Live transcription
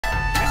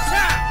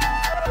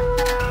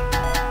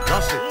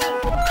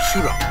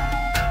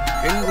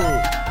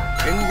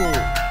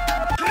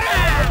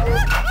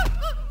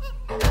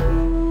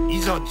い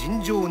ざ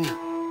尋常に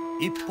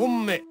一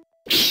本目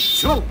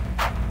勝負。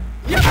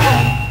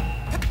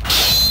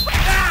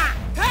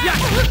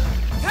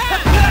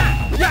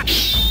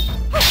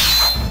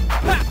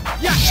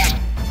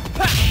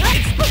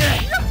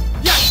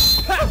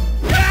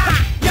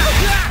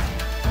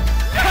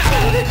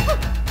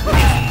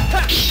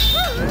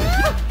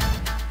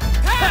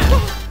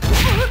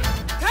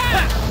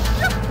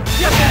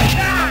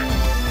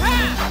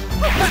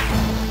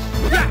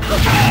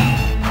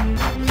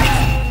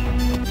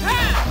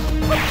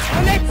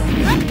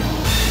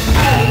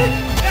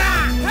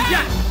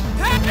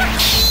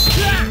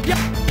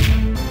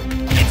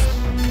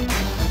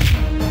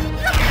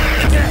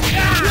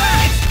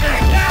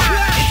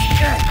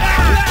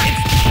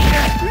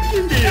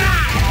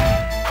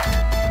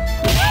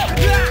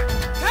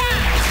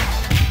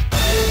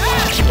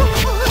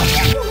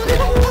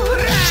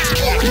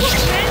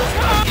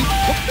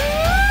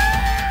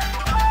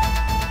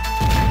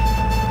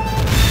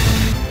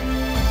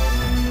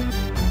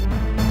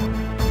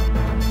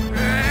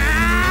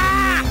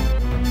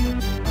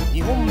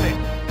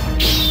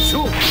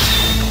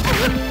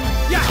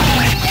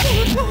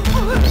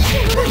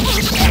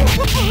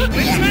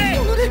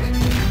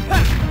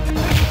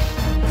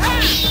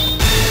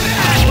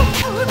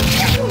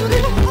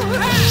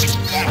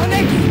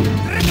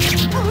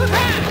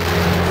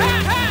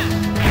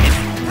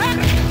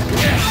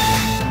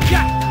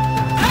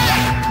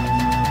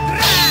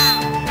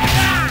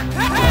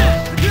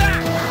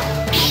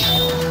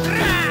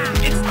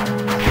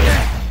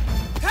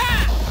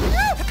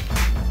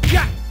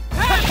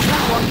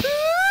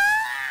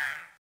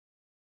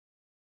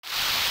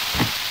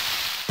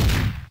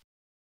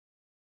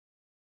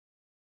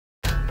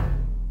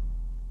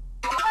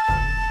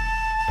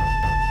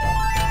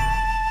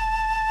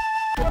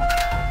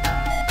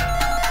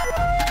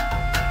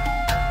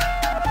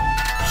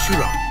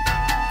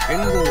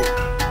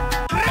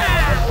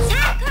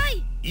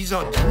い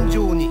ざ尋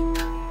常に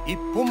一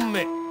本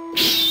目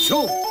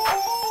勝負。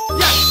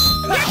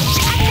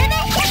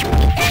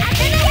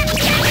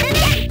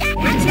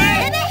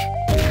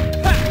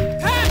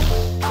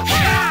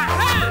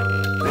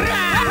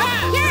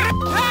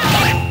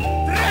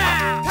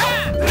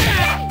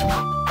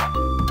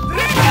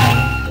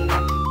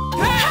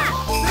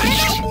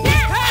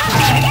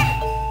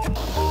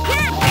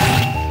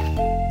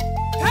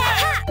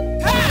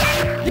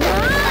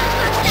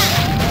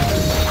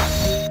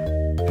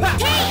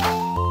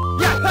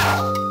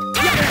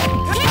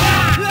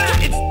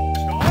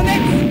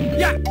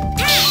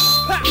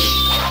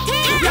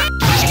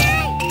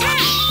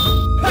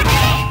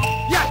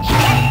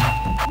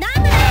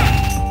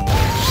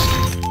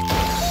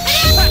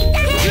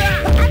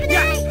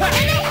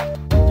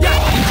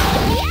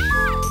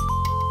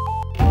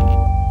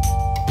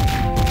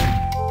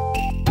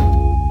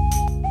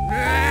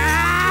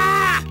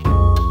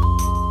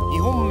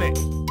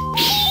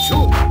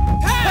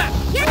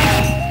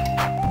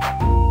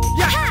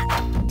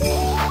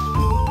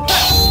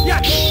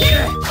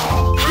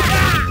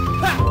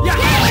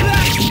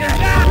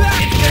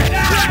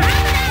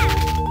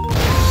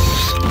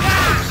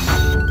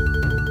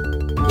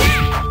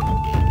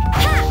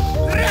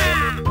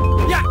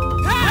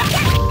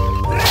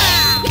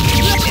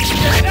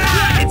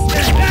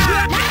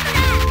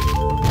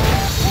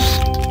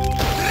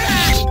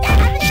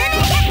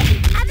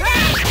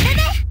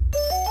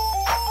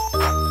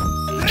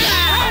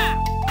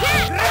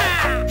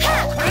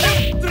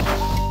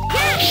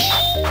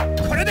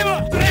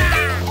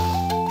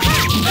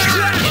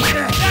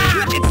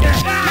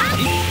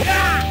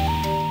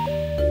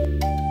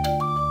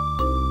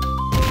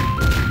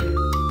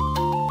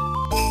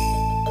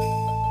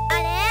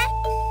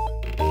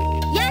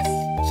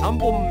3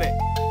本目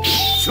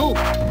勝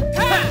負。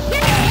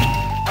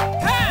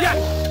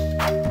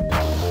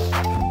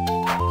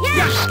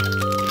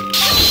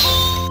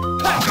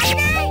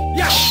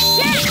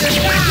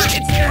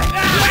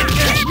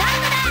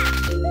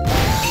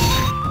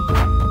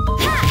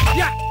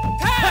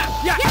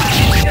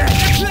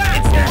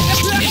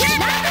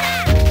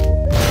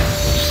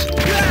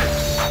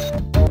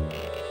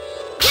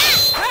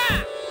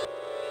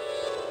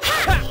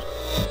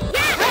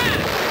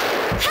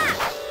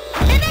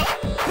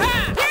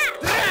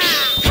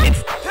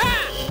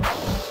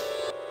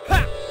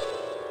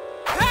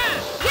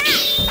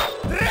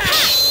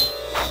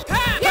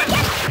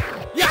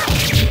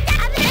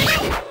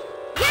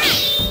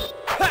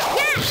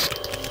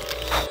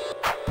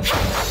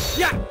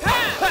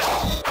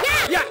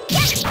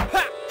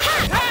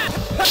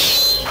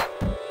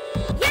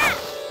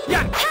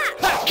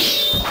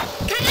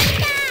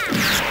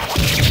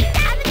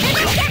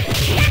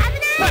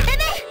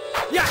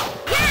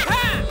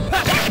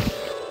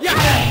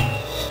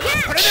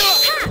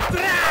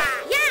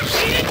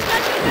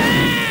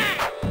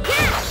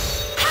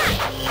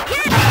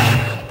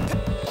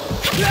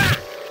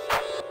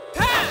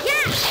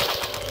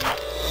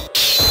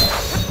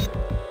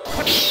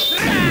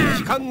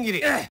半切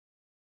り。大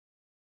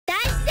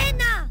自然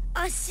の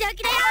お仕置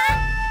きだよ。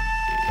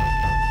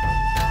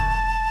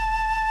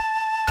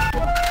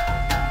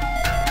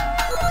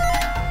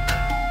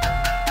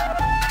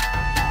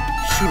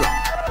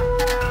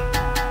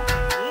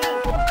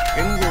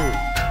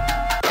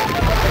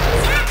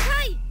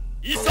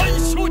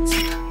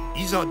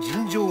ざ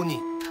尋常に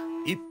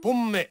1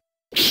本目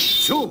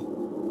勝負。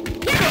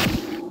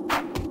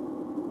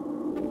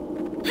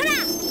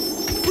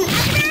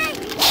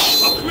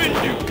白煙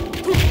流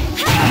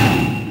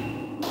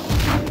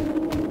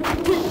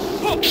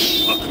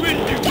白煙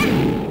流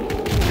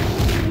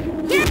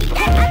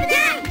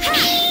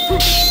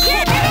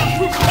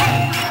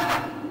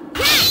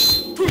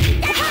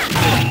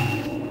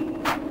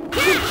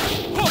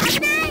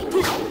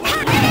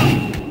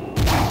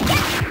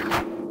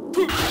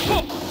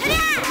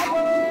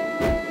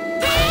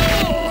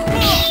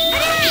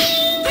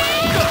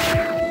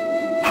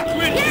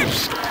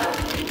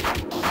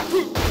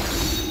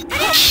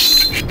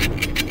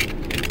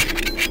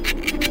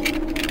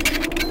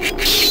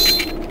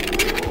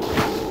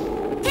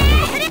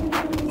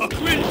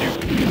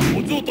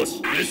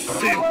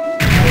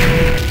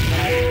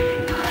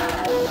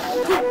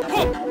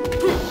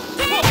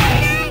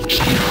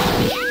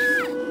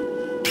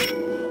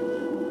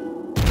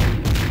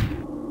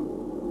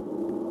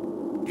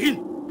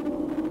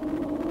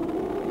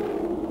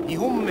2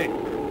本目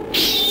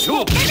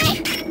勝負。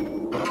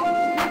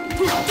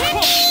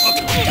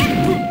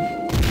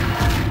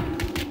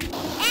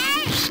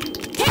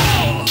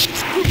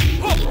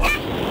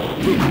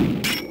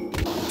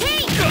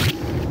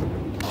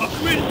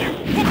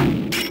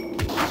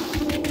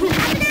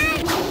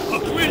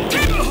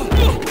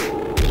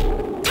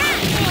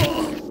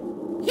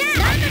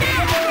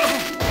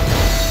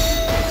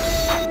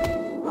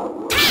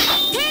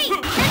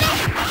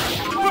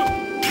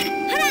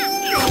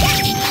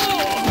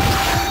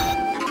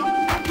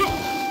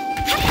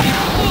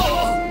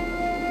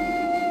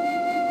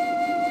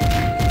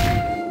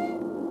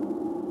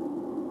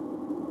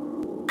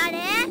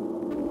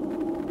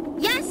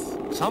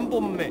3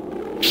本目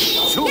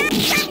勝負。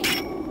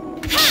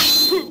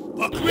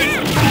爆炎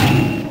流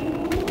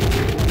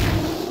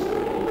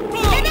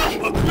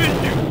爆炎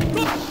流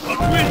爆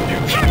炎流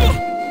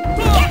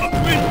爆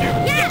炎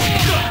流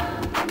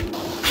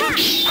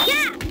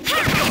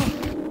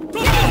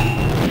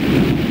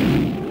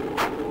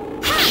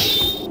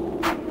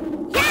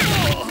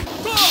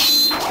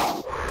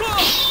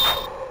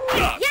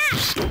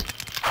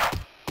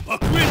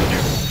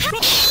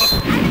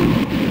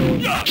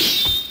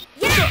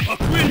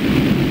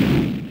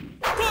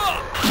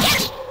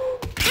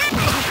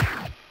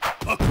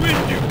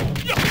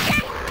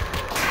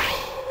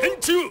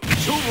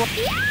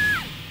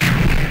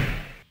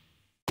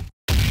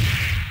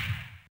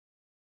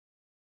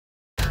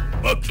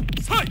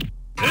さい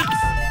レッツ、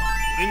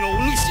これがお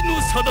主の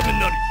定め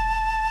なり。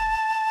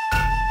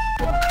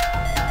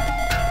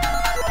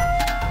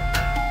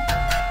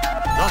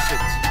羅刹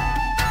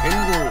剣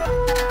豪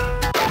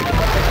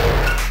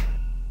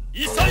異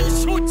彩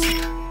承知。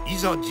い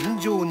ざ尋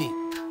常に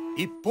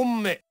1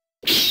本目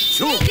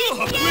勝負。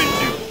白煙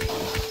流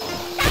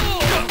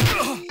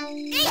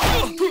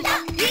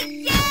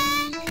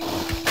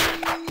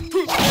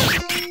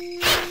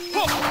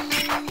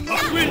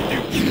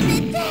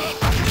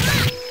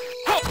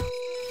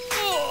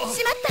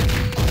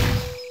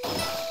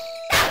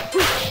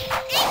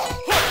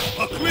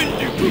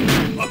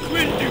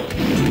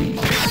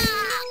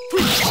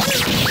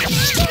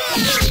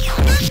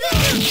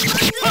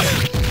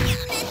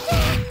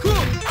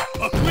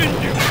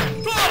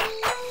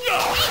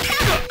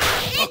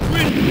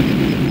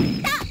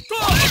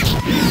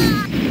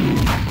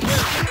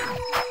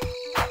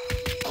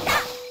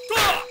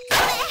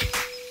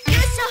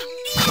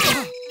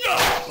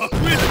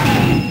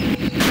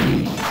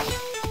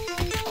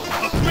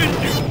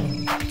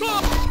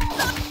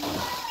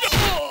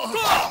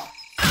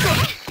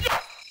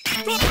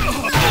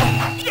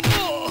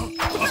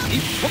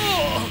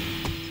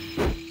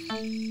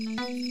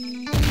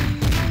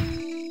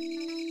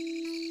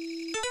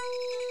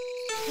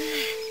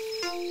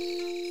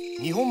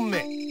2本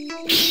目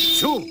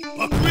勝負。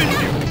白煙流白煙流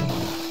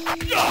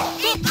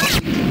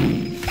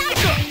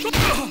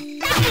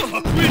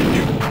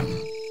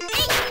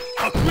白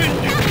煙流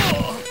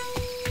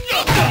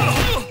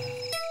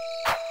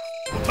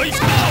大将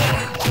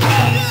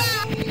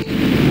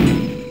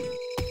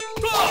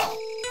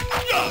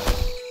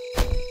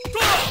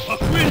白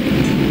煙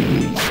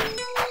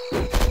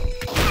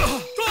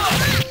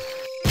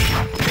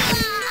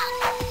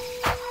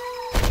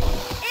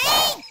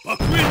白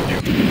煙流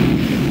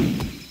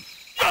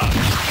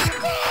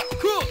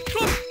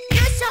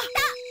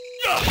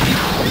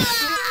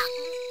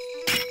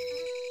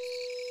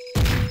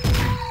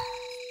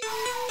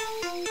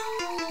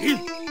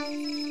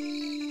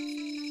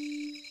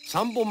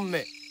3本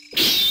目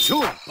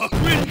勝負。白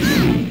煙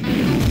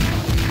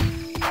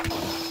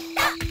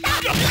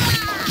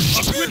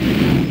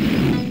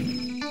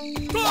白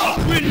煙白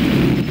煙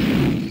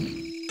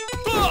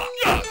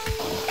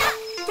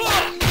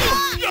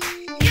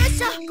よっ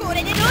しゃ、こ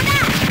れでどうだ。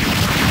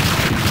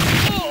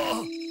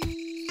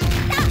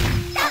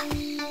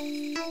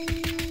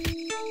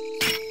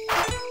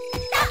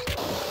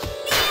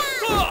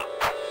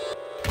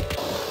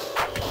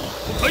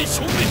対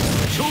正面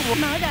勝負。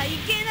まだい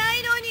けな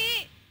いのに。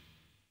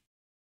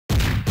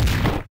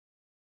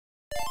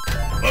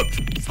バッ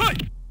クサイレ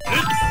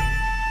ッツ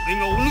れ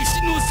がお主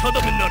の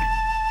定めなり。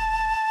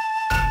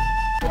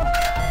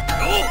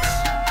よし。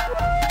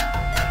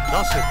出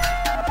せ。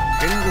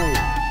剣豪。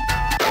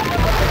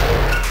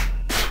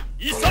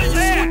いさい承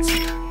知。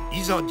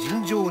いざ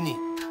尋常に。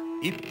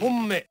一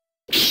本目。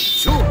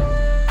勝負。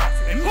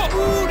旋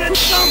風列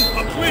山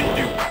白煙流。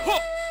は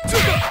っ。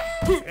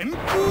旋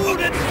風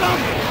列山。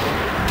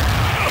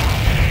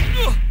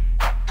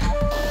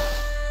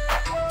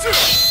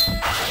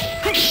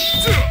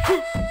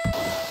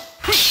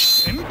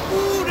旋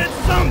風列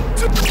山。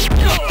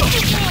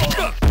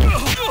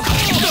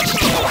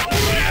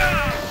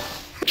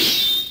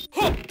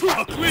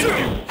白煙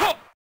流。は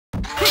っ。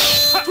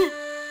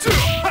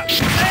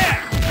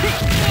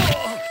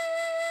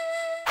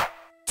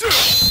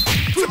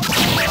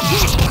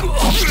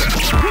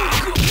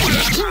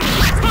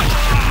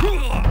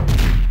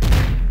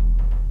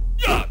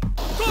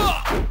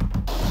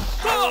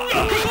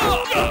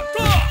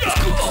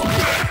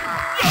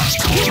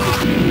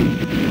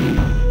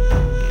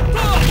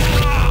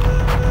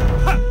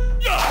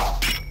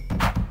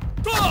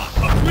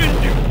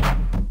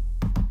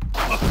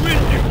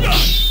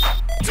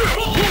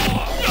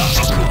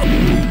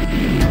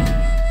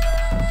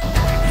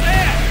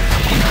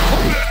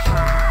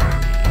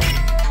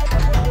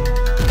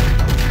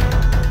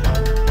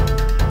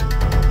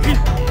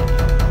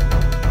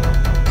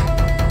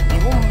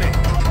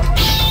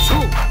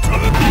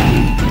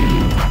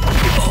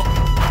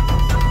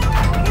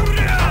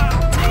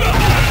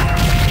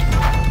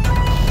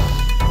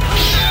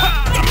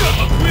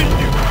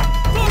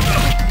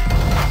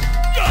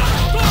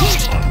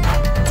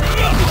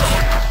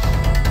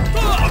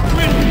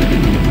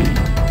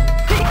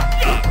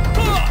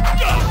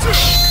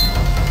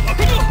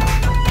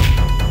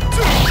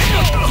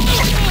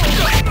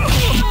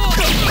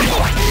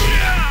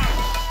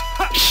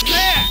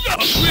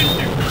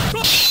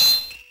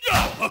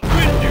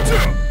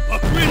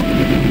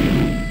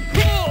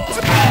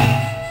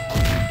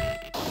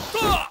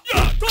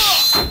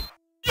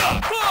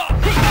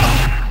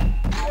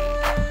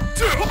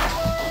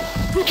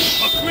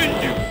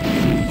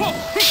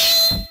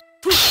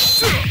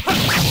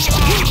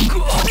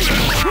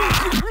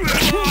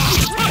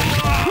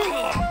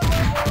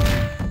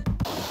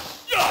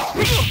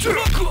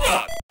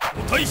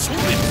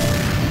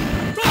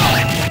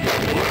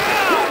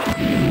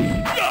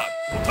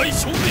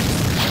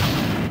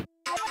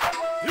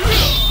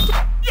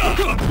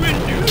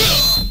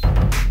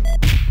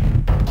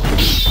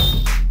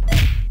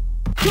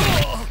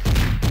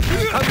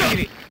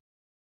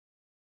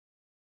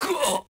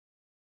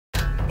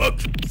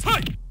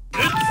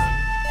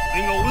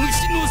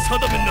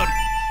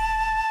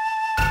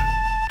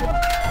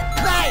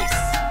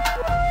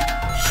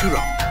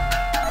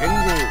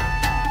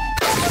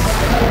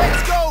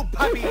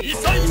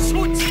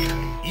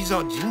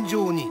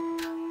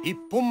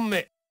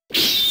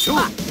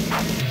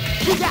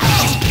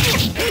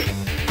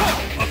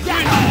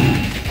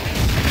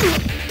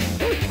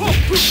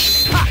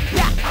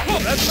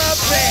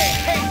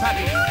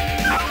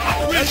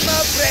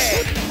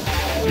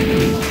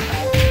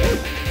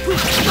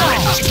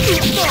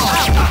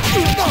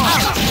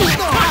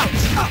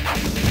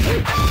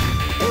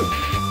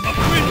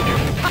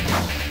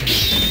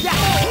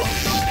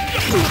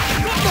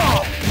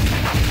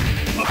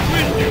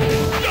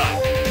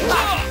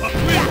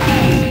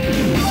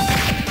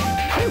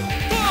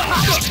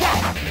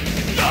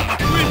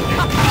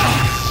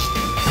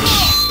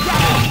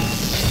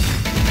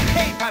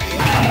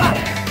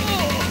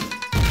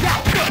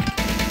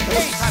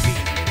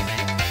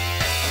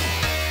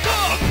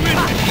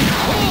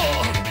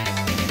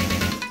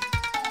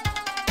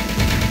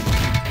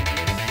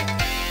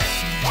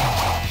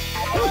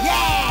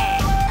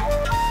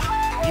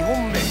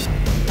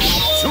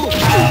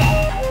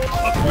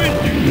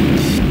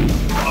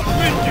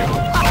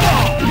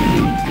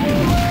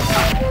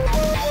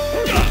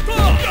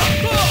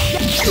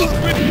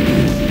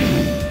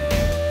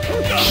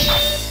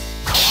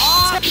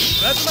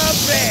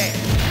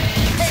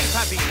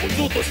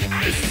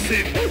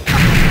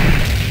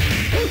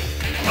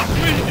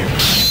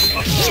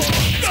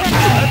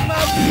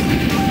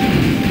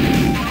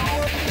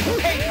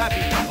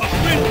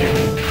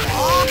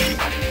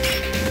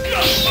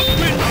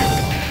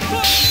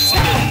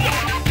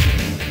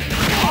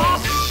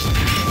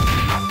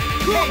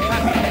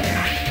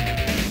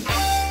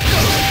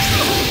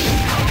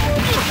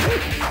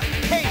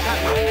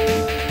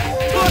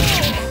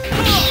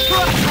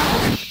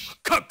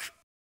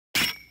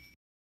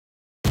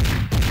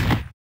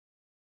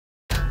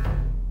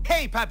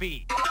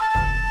Pappy!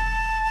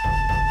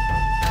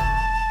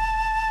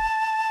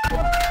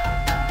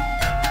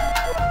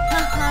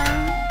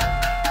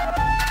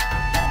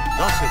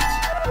 That's it.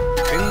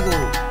 Kengo.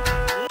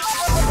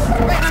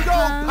 Let's go,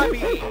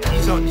 Pappy!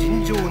 いざ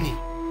尋常に。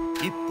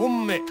一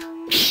本目。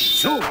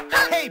勝負。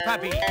Hey,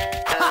 Pappy!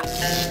 Ha!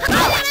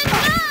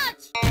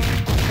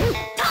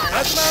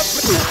 That's my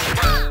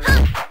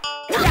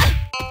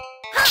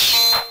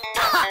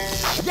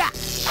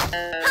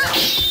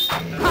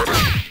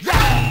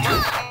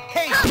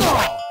Hey, go!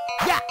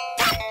 Yeah!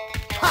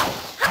 Ha!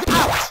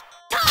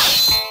 Ouch!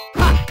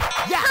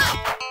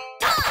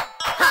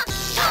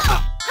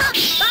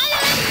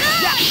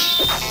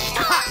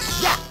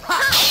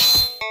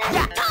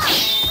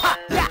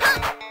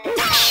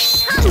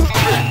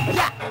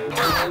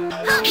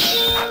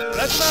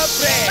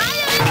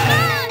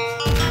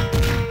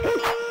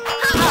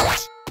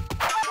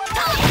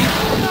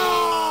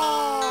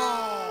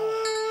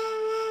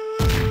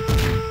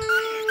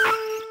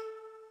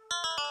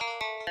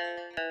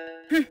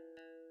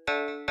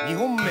 2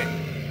本目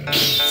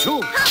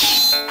勝負。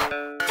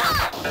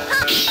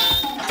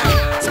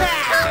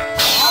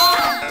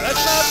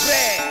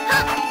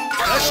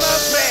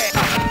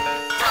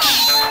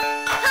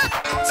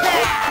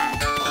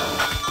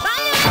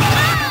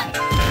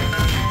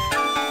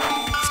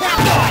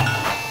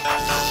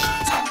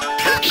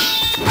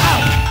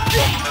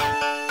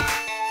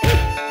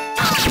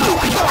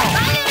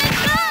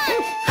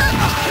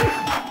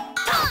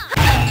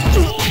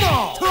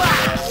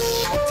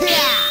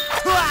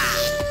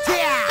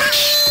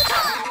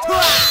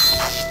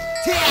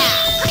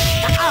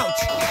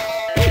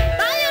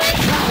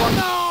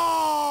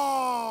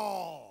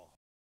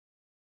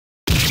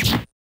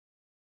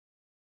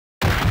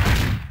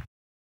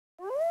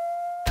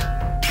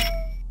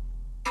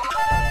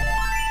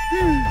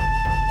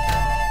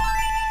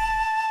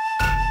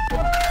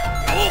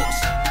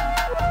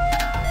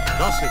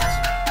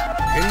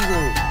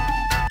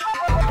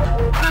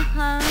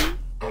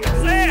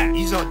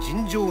いざ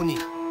尋常に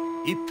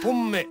1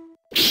本目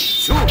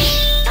勝負。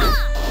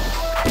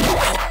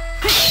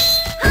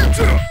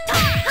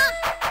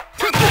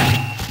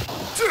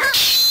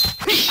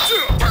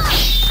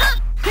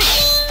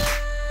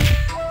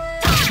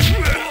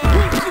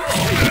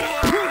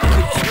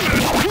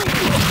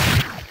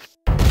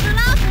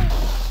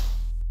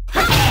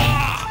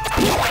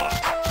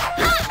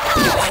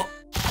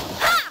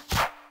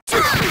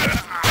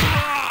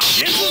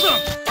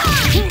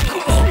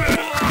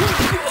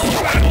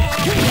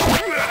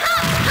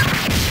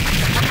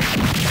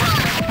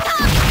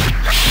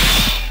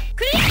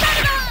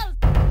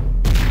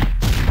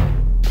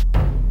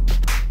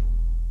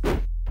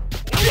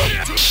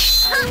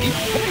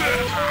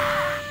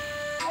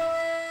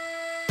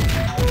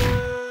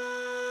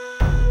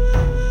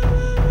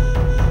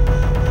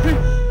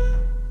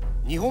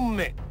2本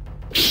目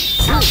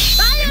勝負。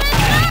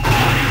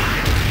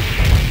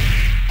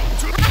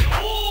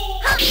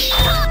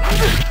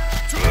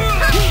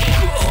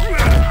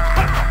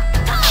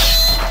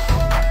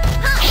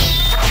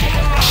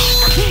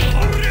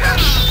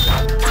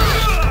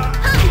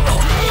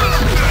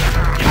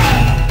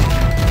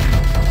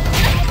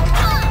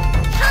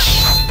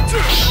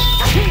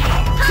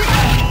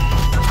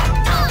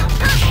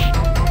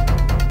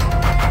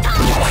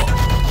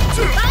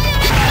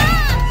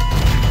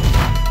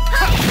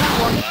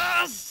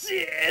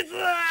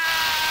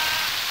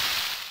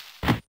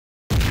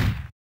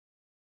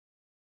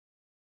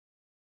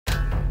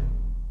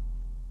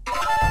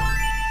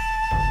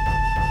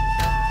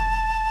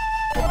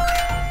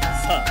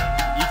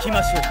行き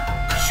ましょう。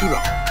修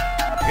羅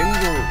剣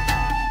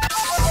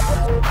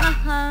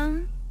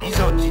豪。い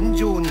ざ尋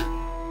常に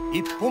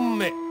1本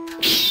目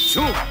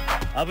勝負。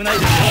危ないで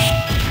すよ。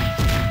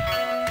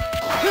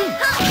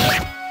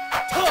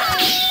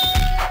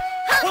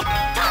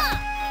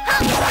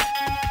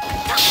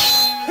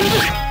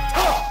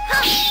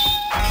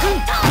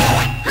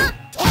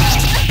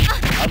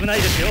危な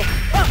いですよ。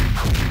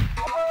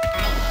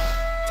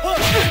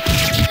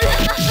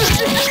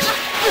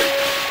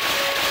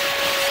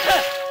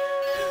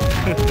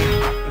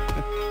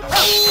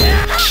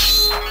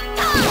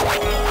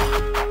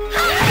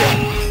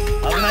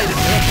危ないです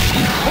よ。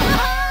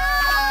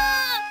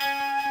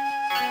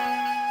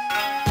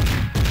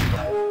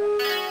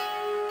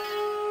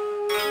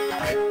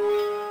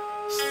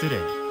失礼。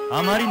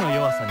あまりの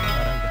弱さに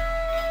笑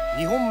い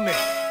が。2本目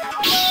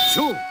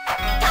勝負。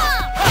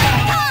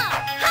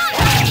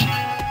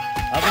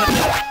危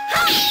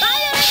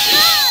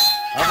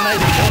ない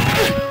ですよ。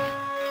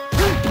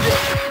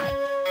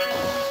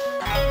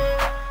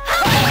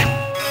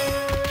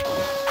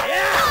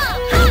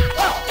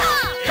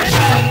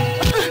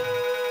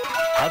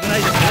危な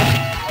いですよ。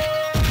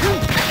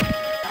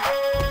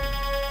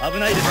危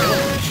ないですよ。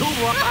勝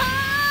負は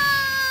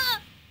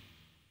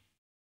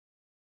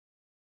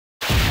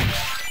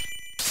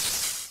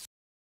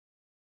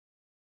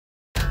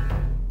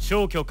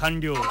消去完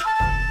了です。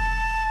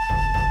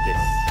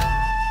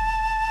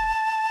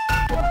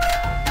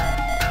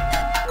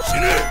死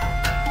ね。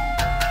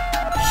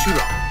修羅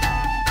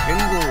剣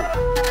豪。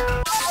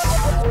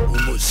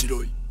面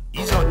白い。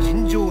いざ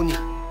尋常に1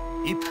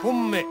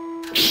本目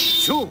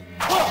勝負。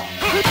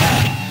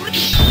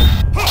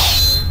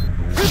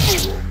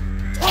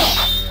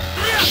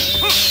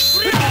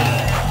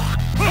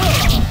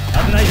危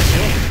ないです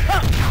よ。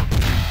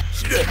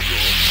死ね。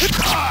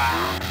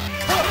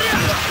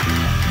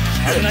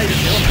危ないで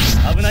すよ。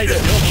危ないです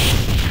よ。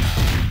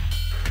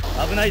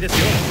危ないです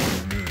よ。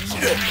死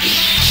ね。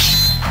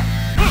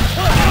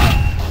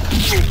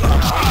失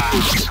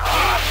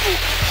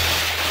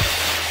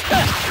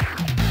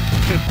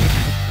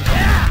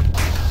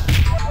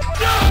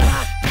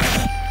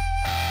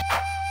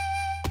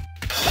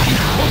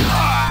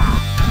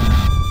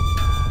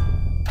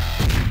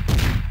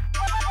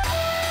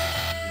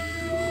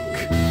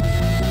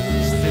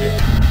礼。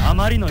あ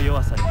まりの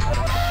弱さに笑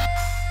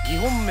2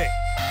本目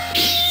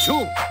勝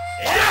負。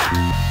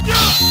危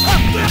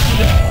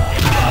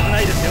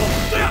ないですよ。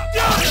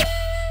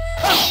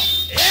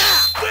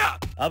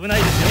危な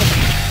いですよ。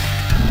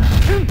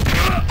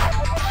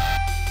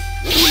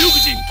大翼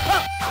人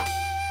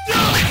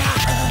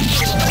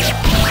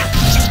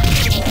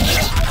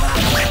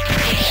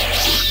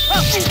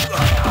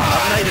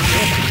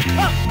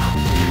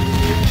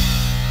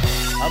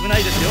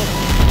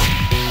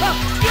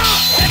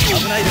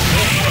ないです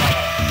よ。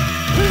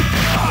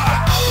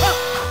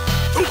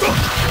とっとい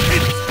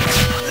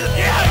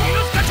や命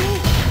かちょ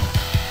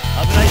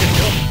危ないです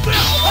よ。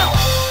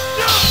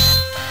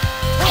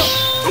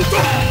とっと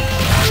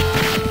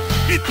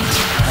い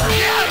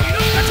や命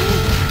かちょ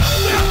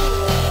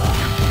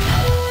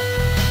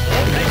後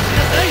退し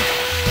なさい。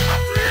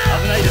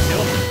危ないですよ。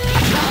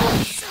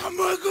サマ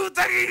ゴ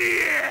タギリ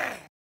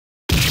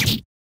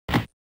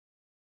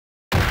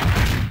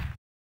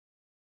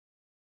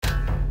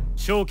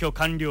消去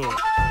完了です。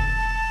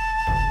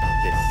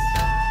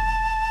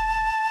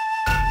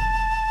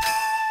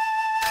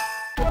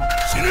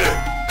死ね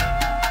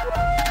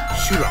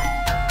シュラ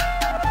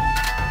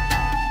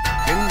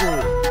剣豪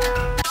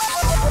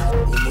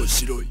面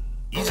白い。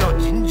いざ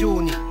尋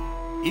常に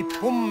一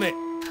本目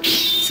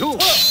勝負。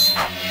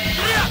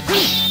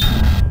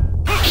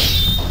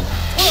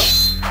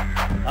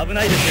危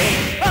ないですよ。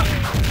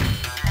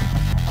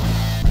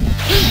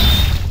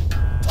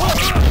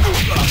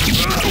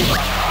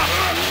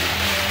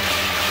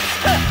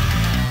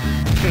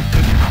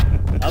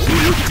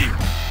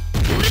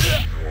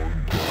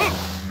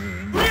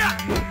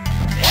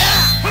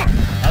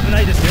危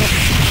ないですよ。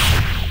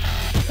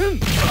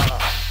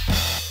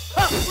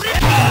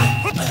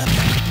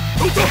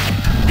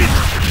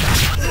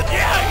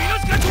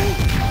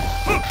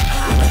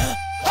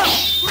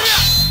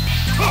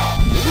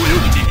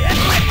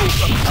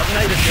危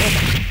ないですよ。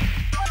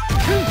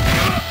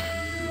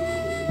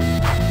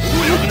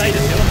危ないで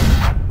すよ。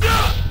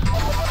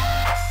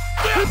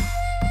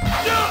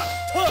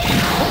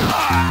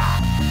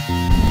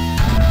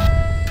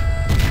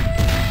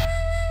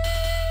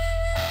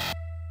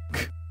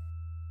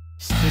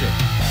失礼。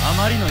あ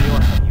まりの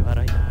弱さに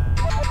笑いだ。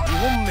2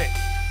本目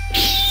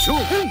勝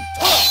負。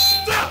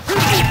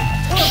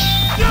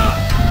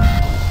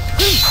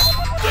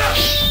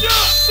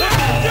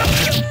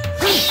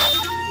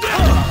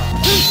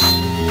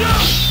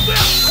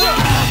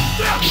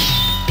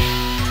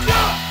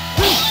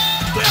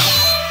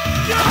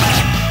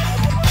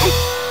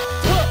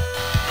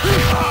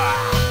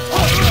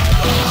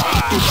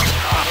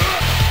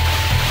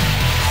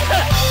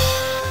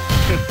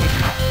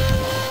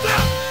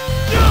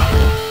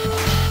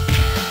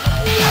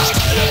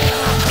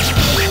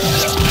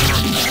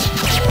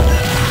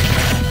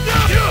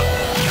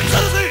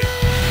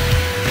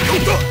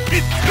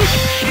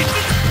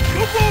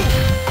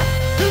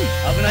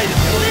危ないです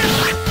よ。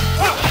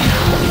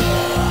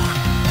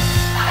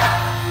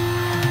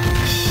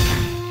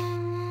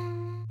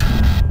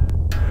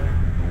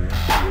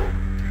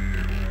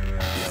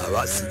や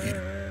ばすぎる。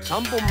3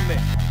本目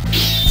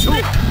勝負。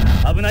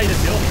危ないで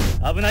すよ。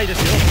危ないです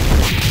よ。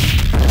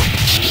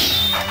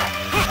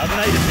危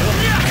ないですよ。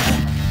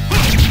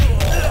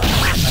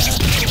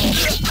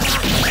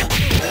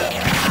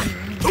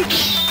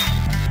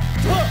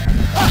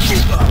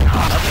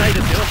危ないで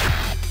すよ。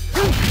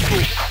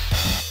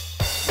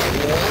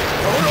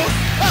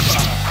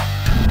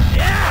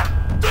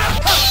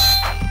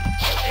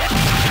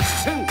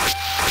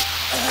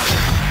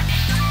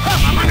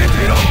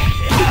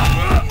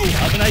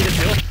危ないで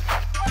すよ。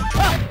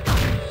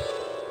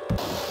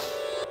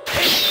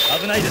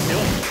危ないですよ。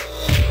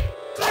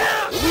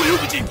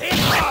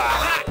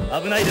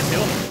危ないですよ。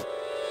後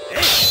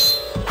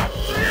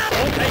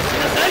悔し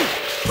なさい。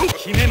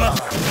決めま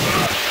す。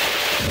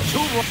勝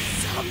負は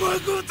サマ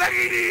ゴタギ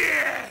リ。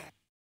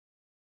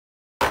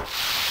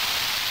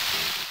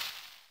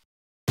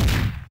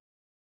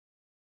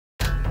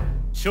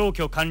消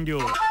去完了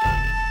です。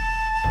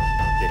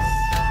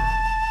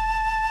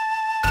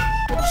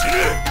死ね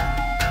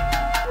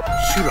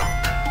シュラ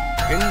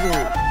剣豪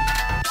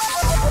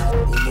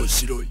面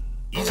白い。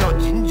いざ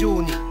尋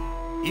常に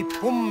一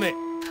本目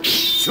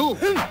勝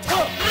負。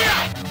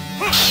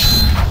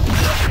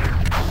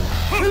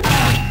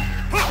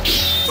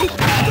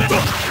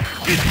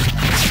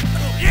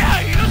い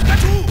や命か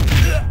ちょ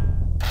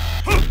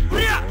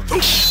いや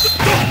命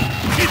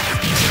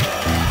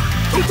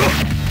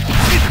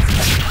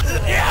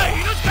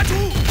かちょ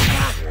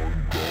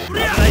危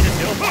ないです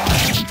よ。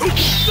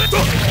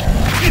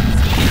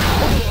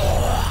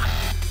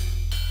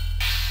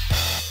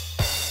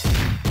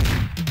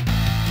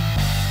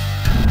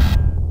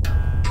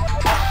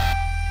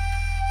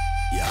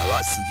や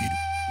ばす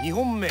ぎる。2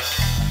本目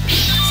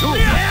勝負。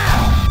危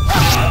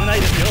な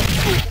いですよ。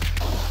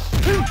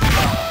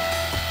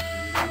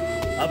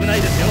危な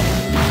いですよ。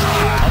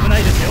危な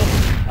いですよ。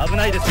危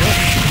ないですよ。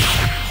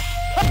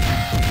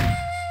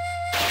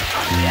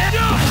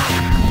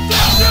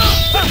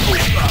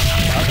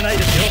危ない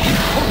ですよ。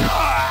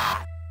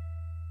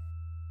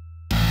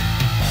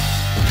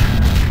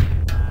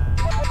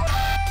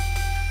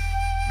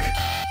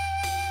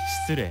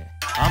失礼。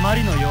あま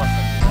りの弱さに。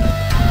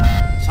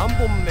3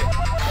本目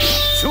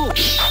勝負。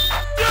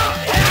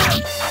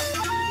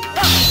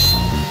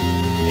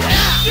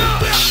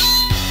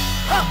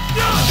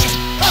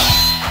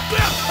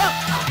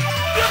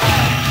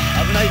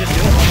危ないです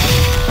よ。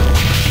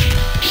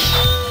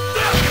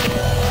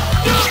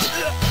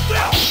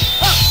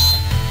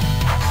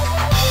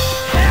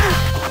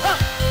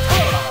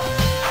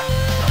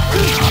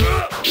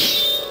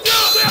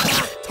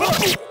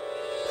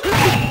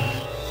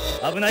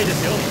危ないで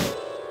すよ。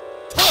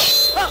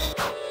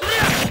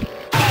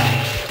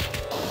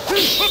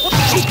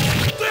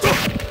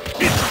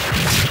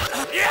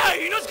いや、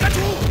命かと。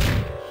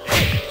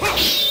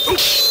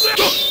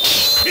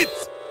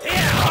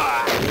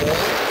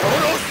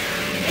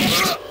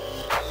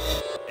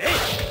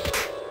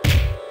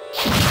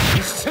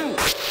一戦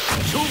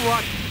勝負あ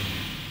り。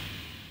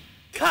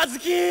和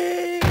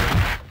樹、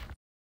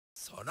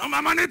そのま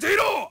ま寝てい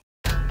ろ。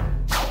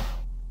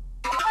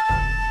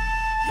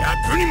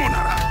役にも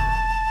ならん。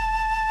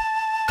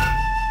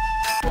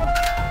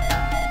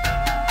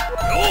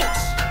よし。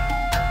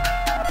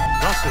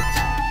ガセツ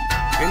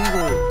剣豪。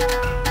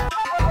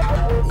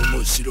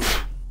面白い。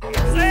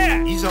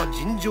いざ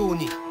尋常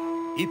に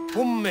一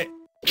本目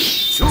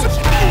勝負。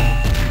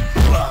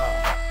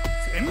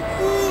旋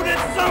風列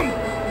山。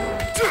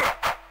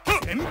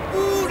旋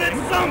風列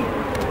山。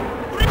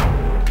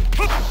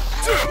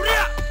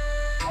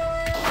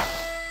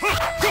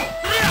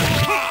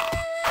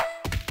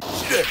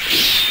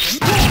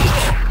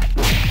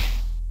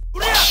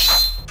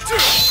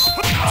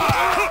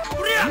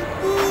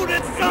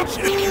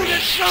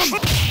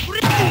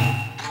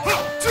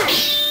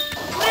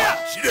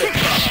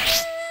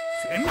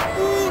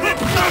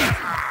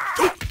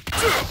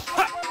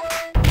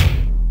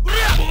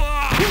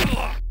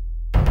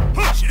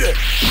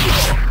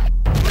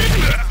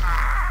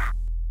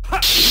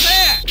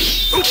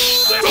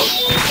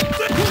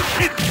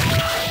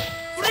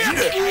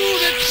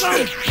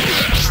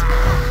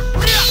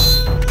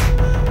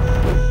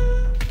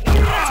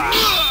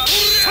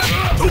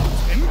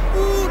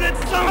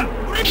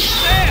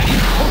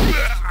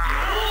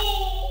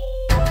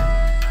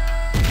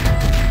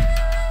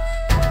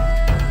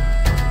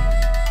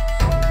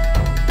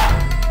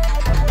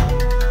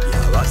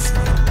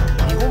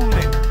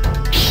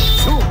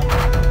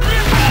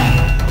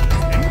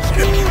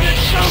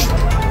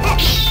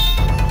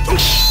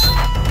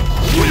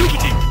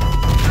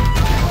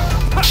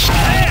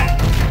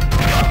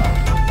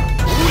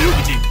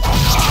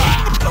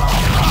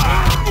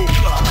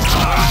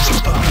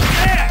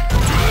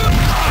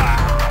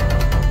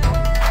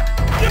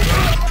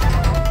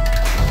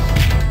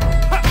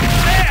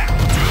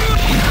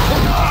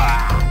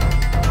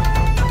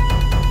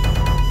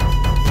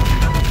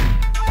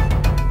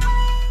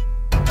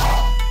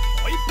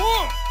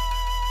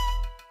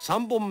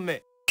3本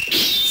目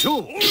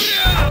勝負。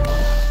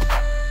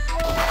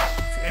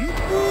旋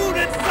風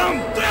列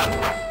山。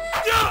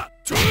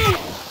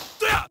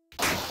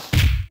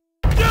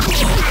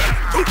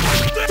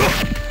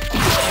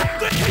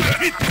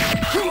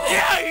い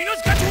や、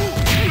命かと。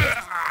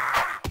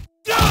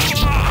旋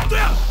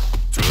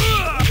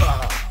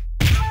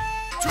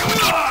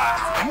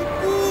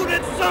風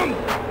列山。旋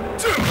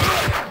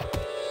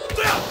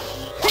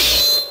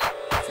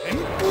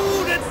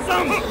風列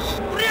山。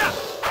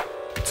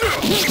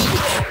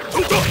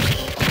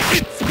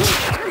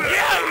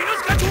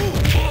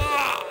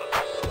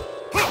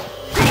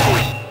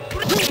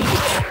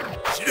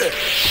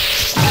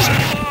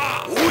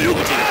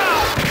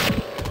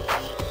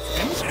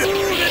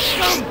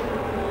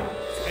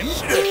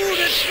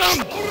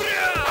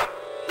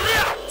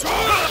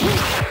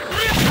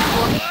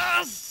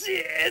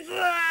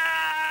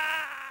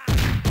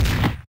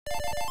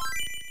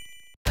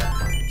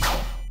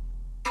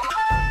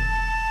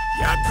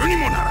役に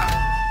もならん。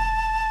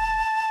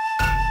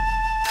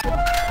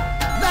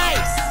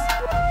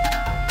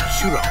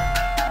シュラ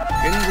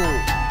剣豪。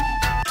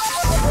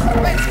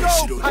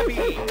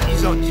い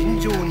ざ尋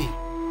常に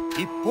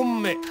一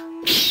本目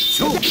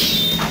勝負。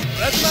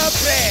ラスマー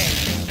プレイ。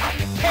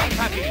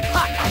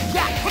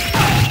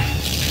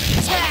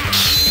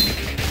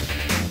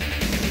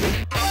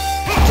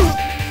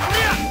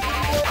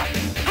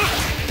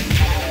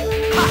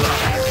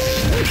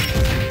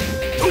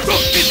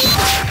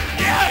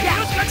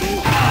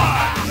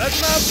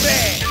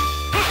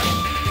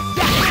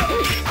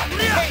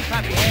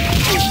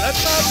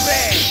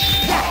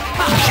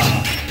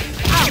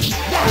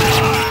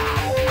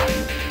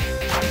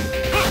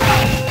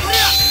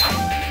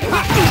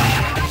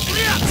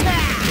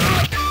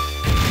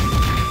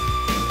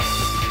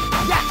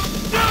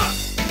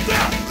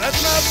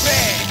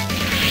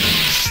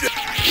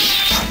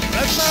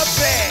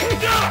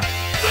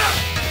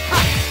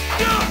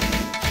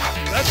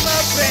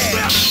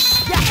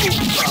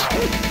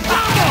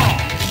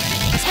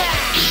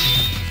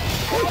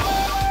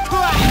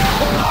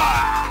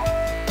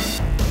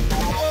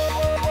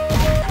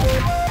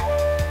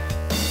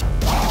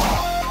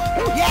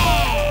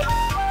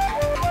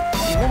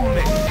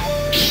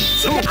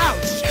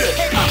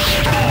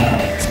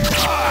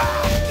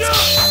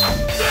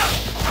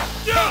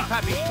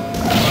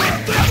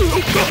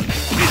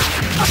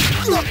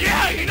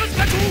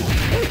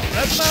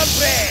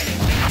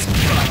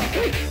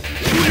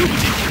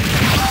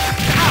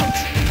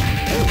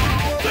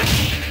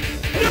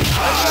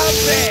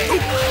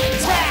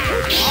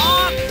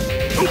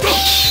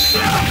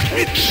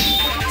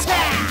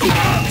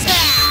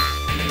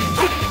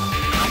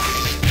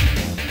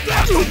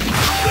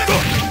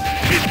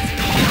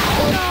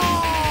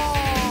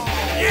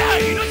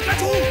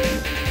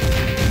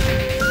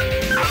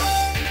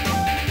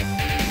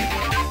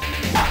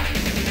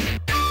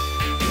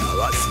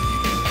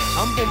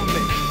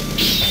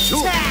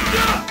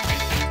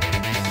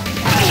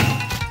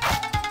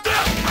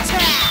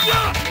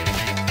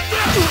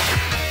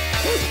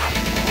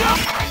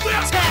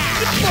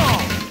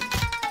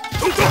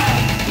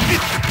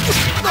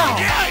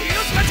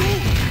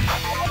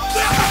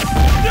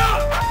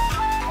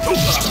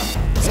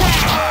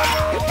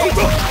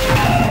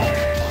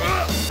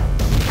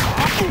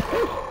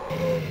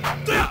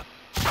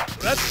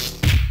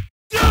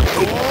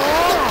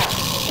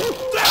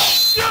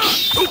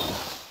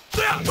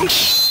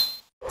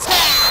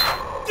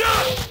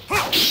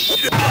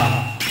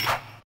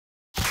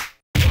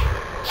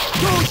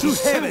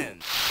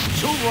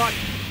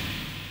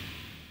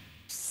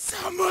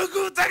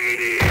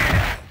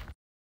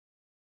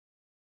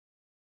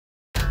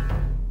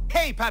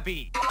Hey,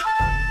 puppy!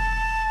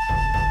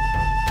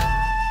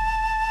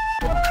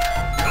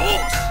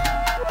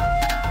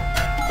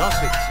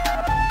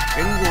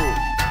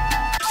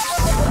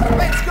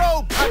 Let's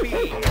go,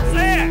 puppy!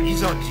 い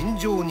ざ尋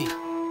常に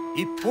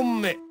一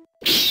本目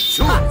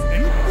勝負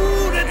旋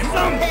風列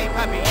山 Hey,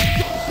 puppy!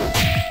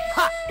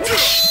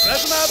 プラ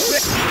ズマプレ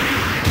イ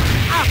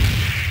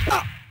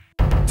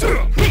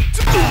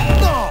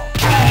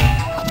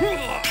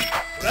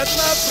プラズ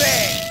マプレイ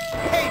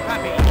Hey,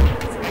 puppy!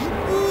 旋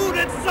風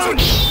列山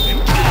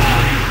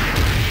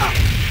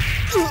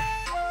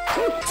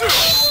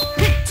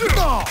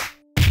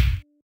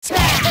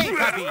Hey,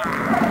 puppy!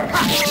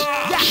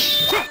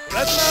 プラ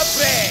ズマプ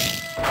レイ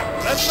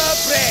プラズマ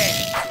プレ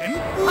イ旋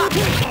風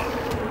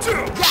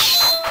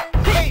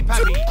Hey,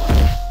 puppy!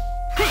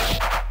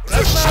 プラ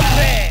ズマプ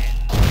レイ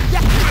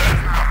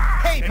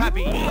Hey,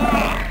 puppy!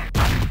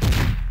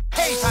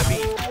 Hey, puppy!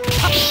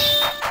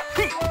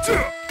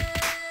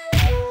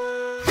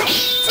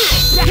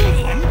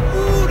 旋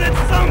風列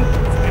山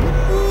旋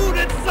風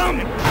列山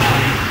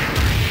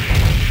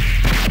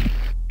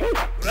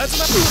プラズ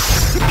マ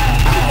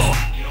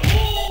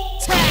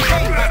Hey, puppy!3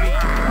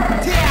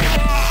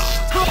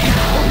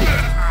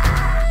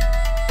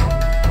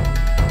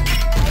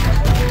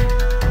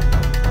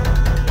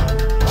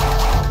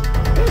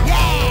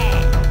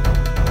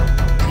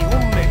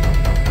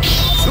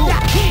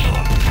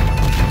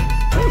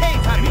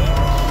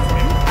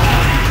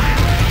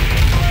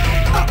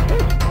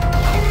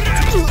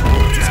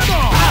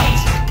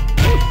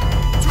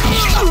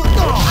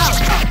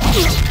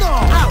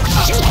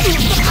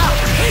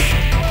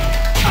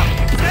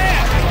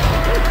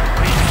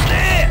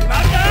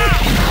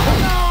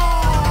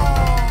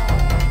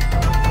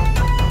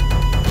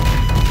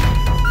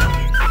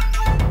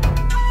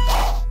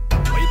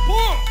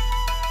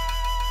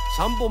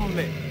本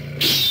目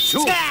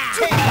勝負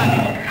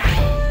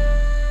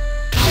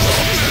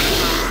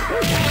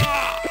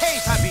Hey,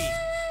 puppy!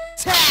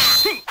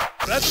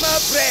 プラズマ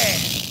プレ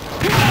イ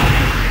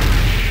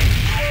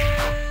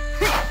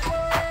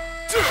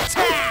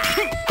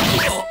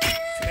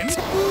旋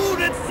風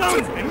列山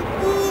旋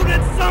風列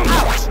山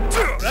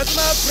プラズ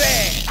マプレ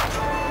イ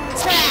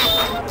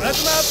プラズ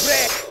マプレ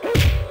イ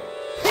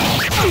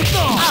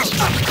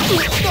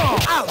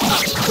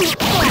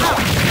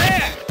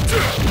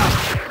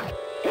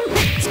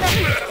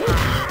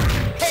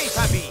Hey,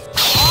 puppy!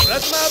 プラ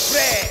ズマプレ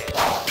イ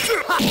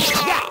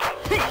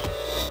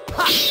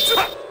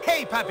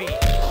Hey, puppy!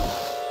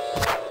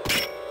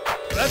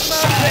 プラズマ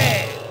プレ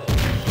イ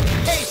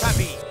Hey,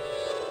 puppy!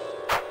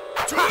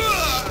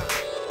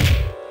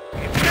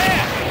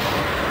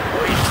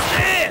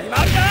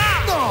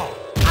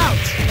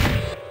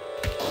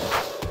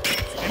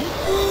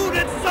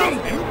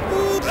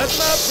 プラズ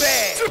マプレ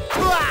イ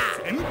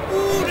旋風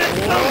列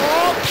山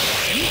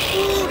旋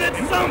風列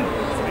山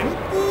旋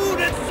風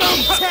列山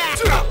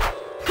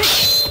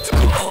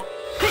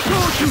Go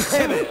to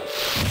heaven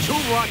勝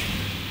負あり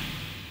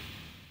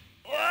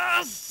よ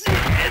し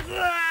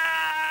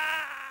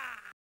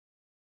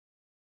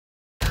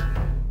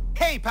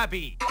Hey,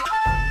 puppy!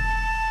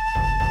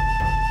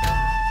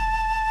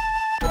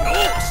 よ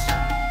し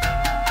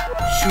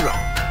シュラ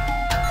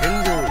剣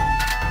豪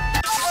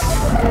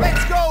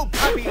Let's go,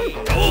 puppy!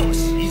 よし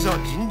いざ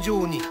尋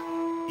常に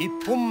一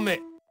本目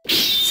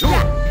勝負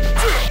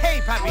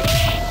Hey, puppy!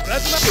 プラ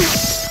ズマ旋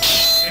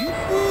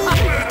風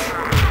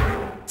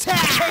Hey,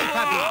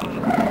 puppy!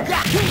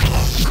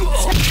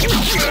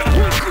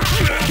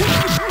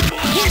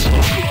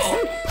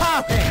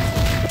 Perfect!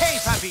 Hey,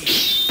 puppy!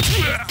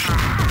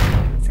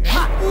 旋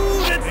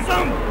風列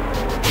山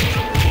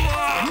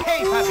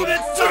Hey, puppy!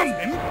 旋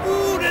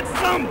風列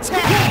山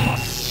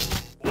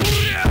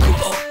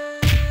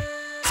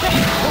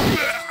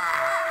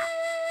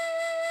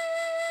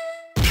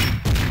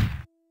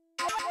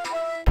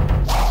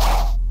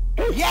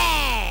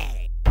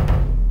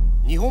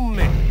 2本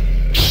目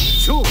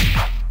勝負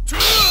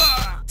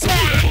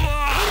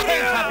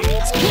Hey, puppy!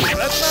 プ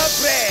ラズマ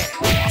プレイ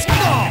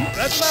プ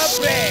ラズマ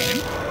プレ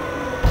イ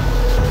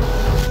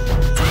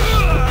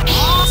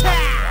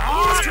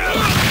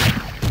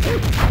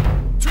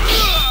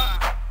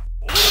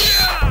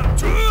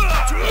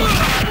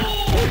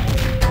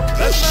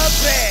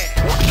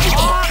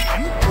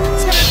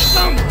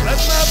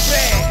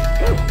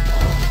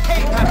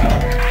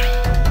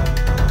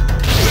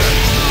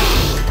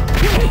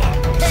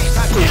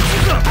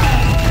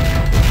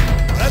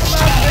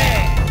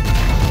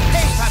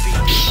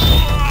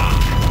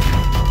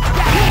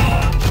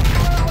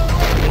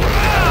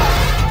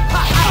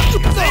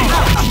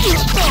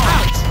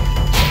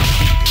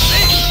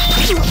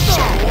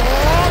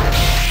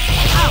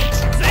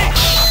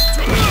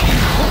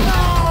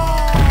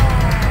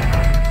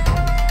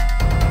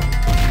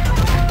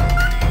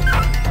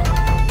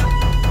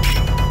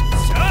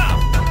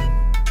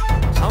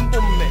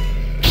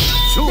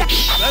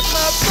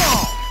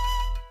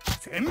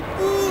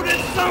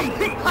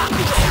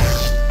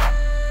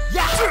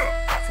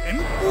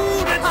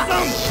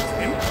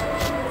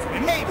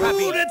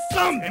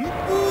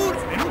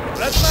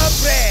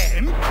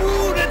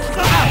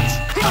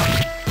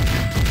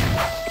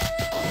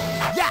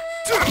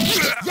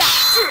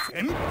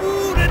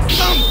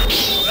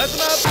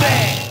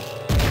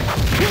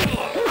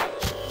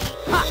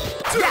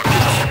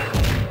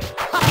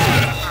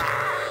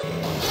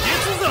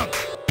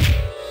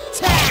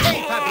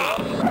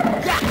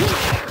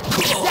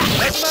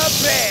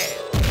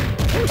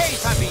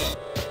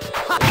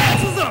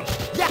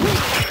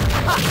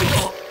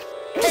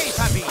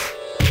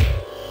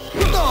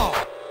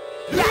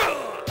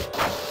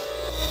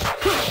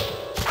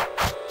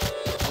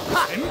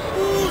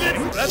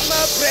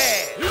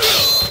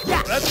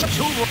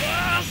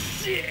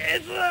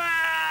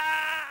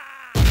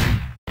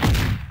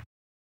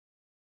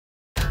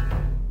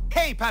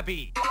Hey,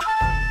 puppy!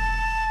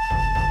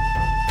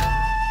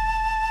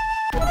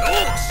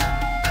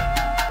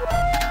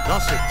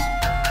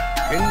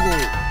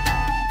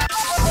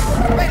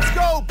 Let's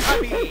go,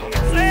 puppy!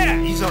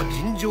 いざ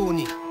尋常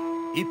に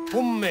一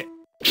本目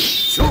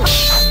勝負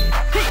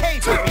Hey,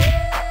 puppy!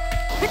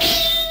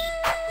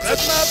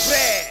 Let's not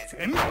play!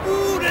 旋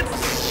風列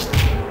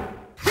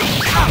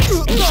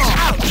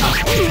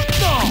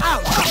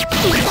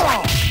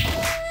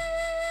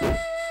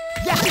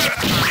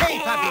Hey,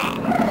 puppy!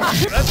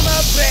 Let's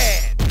not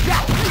play!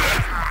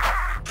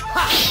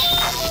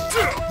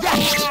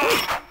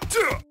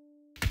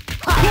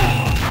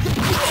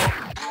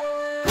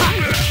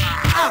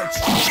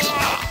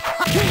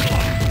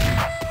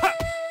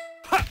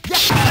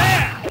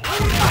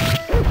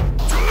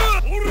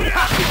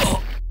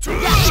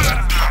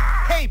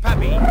 Hey,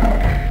 puppy!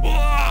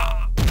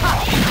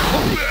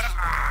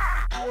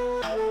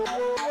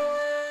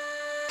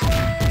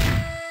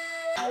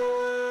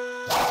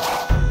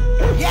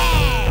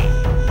 Yeah!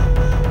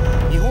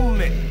 2本目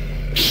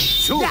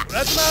勝負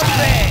Let's not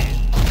play!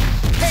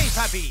 Hey,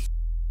 puppy!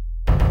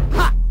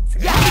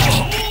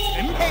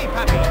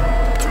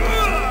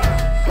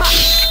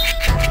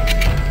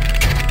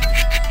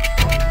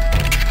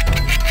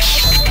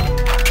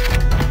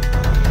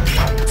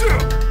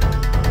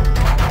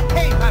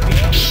 Hey, puppy!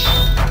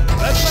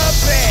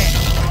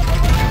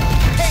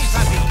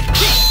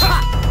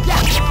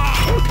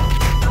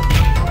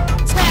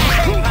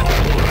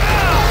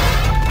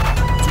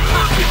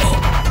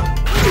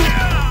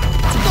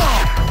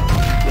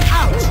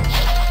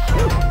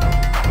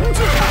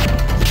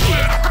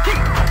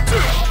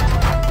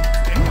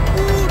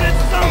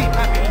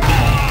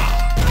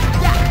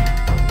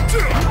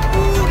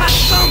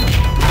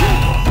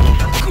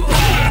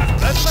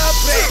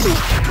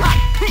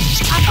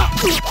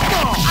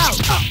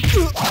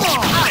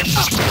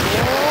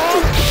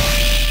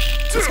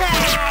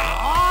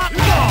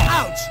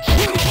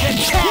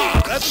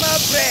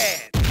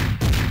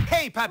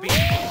 Hey, puppy!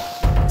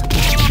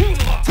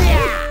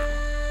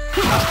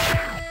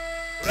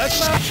 Let's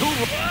not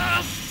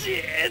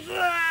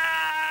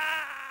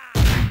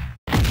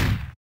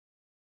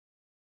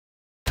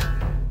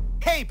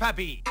Hey,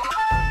 puppy!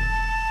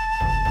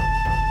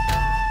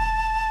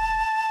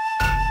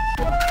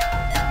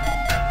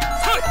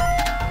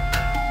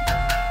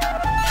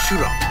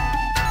 Shura,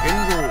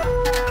 Hengo.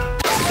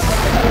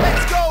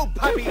 Let's go,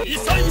 puppy!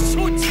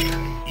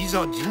 い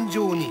ざ尋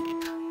常に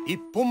一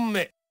本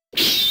目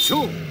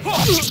勝負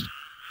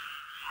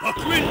バッ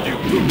クエンデュ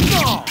ー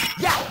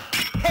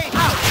Hey,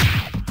 out!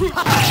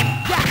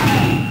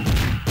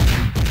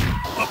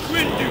 Back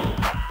window!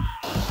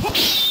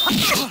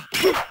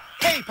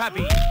 Hey,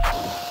 puppy!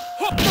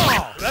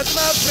 That's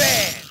my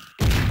friend!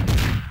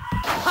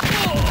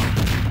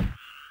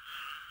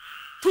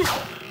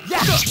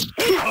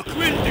 Back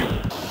window!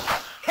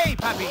 Hey,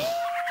 puppy!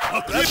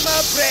 That's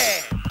my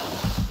friend!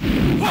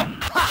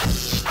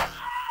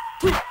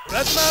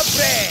 That's my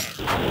friend!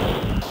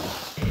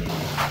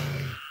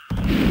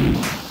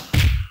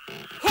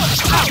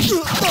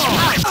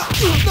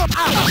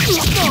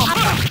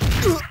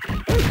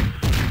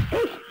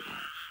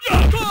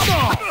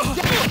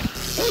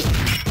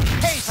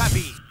 Hey,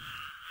 puppy!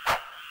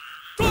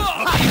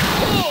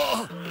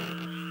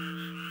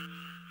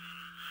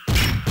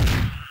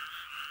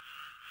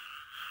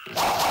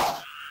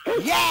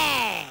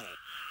 Yeah!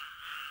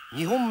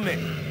 2本目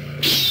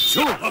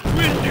勝負 Back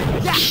window!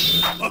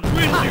 Back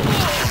window!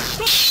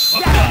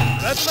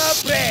 That's my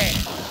friend!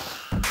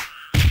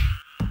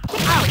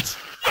 Ouch!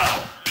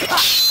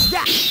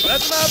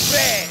 That's my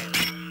friend!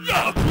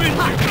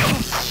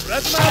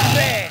 That's my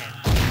friend!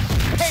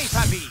 Hey,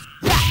 puppy!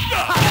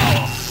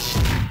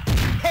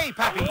 Hey,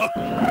 puppy!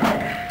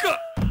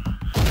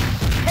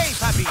 Hey,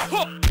 puppy!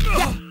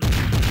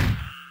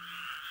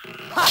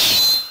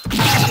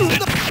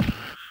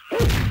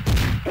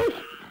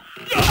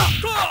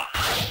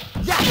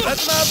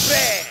 That's my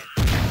friend!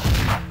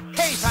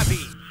 Hey,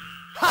 puppy!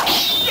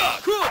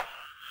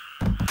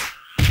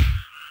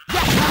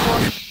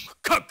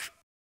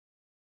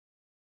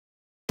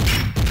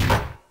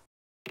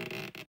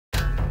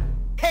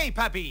 Hey,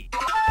 puppy!